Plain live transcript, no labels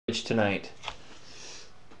tonight.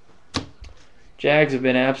 Jags have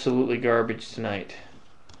been absolutely garbage tonight.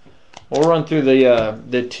 We'll run through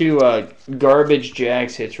the two garbage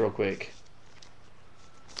Jags hits real quick.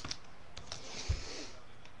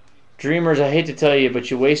 Dreamers, I hate to tell you, but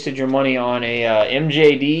you wasted your money on a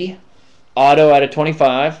MJD auto out of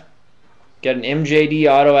 25. Got an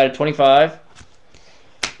MJD auto out of 25.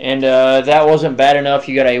 And that wasn't bad enough.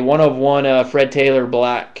 You got a 1/1 Fred Taylor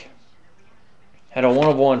black. Had a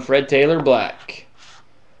 1/1 Fred Taylor black.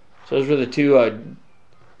 So those were the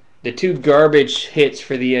two garbage hits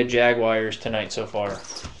for the Jaguars tonight so far.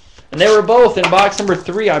 And they were both in box number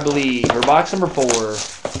 3, I believe, or box number 4.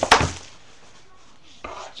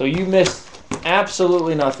 So you missed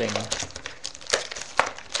absolutely nothing.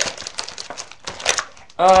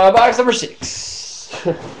 Box number 6.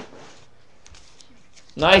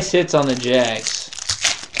 Nice hits on the Jags.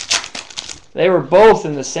 They were both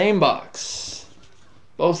in the same box.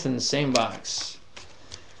 Both in the same box.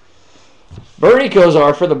 Bernie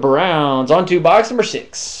Kosar for the Browns. On to box number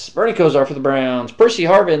 6. Bernie Kosar for the Browns. Percy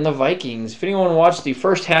Harvin, the Vikings. If anyone watched the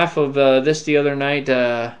first half of this the other night,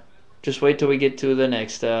 just wait till we get to the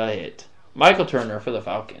next hit. Michael Turner for the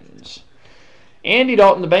Falcons. Andy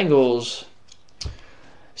Dalton, the Bengals.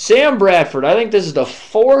 Sam Bradford. I think this is the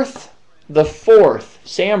fourth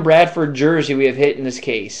Sam Bradford jersey we have hit in this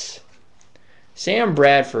case. Sam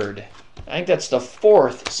Bradford. I think that's the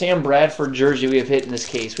 4th Sam Bradford jersey we have hit in this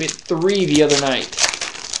case. We hit 3 the other night.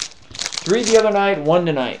 3 the other night, 1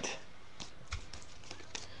 tonight.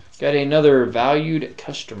 Got another valued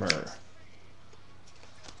customer.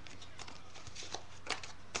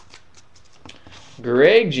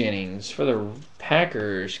 Greg Jennings for the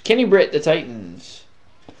Packers. Kenny Britt, the Titans.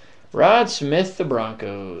 Rod Smith, the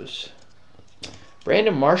Broncos.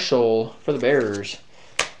 Brandon Marshall for the Bears.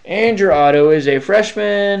 And your auto is a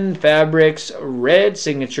freshman Fabrics red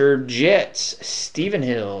signature Jets, Stephen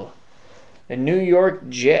Hill. The New York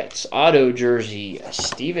Jets auto jersey,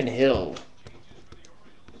 Stephen Hill.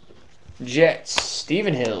 Jets,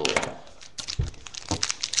 Stephen Hill.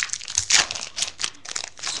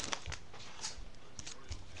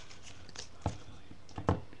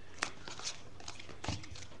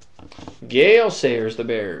 Gale Sayers, the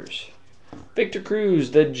Bears. Victor Cruz,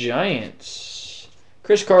 the Giants.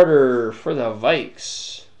 Chris Carter for the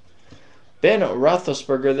Vikes. Ben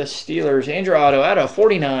Roethlisberger, the Steelers. Andrew Otto out of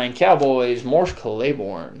 49. Cowboys, Morse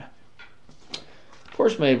Claiborne.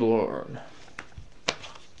 Morse Claiborne.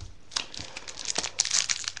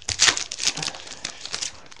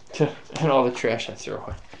 And all the trash I throw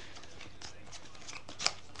away.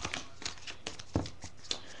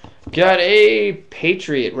 Got a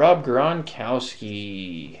Patriot, Rob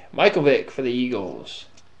Gronkowski. Michael Vick for the Eagles.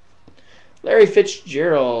 Larry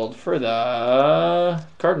Fitzgerald for the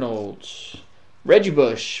Cardinals. Reggie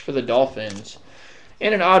Bush for the Dolphins.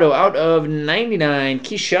 And an auto out of 99,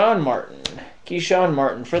 Keyshawn Martin. Keyshawn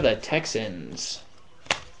Martin for the Texans.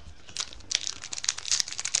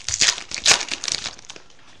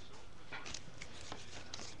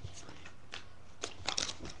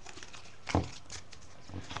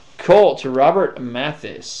 Colts, Robert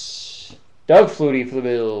Mathis. Doug Flutie for the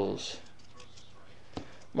Bills.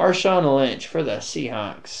 Marshawn Lynch for the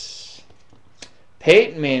Seahawks.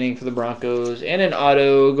 Peyton Manning for the Broncos. And an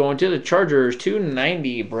auto going to the Chargers,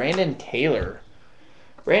 290, Brandon Taylor.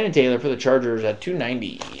 Brandon Taylor for the Chargers at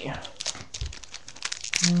 290.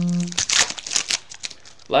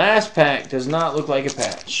 Last pack does not look like a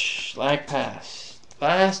patch. Last patch.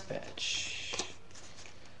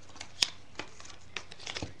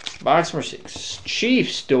 Box number 6.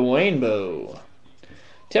 Chiefs, Dwayne Bowe.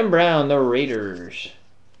 Tim Brown, the Raiders.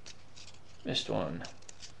 Missed one.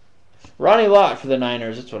 Ronnie Lott for the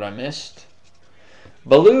Niners. That's what I missed.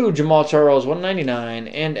 Baloo, Jamal Charles, 199.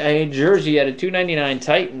 And a jersey at a 299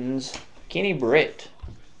 Titans, Kenny Britt.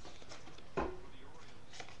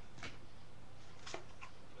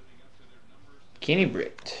 Kenny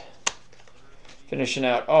Britt. Finishing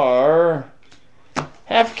out our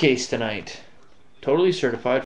half case tonight. Totally certified.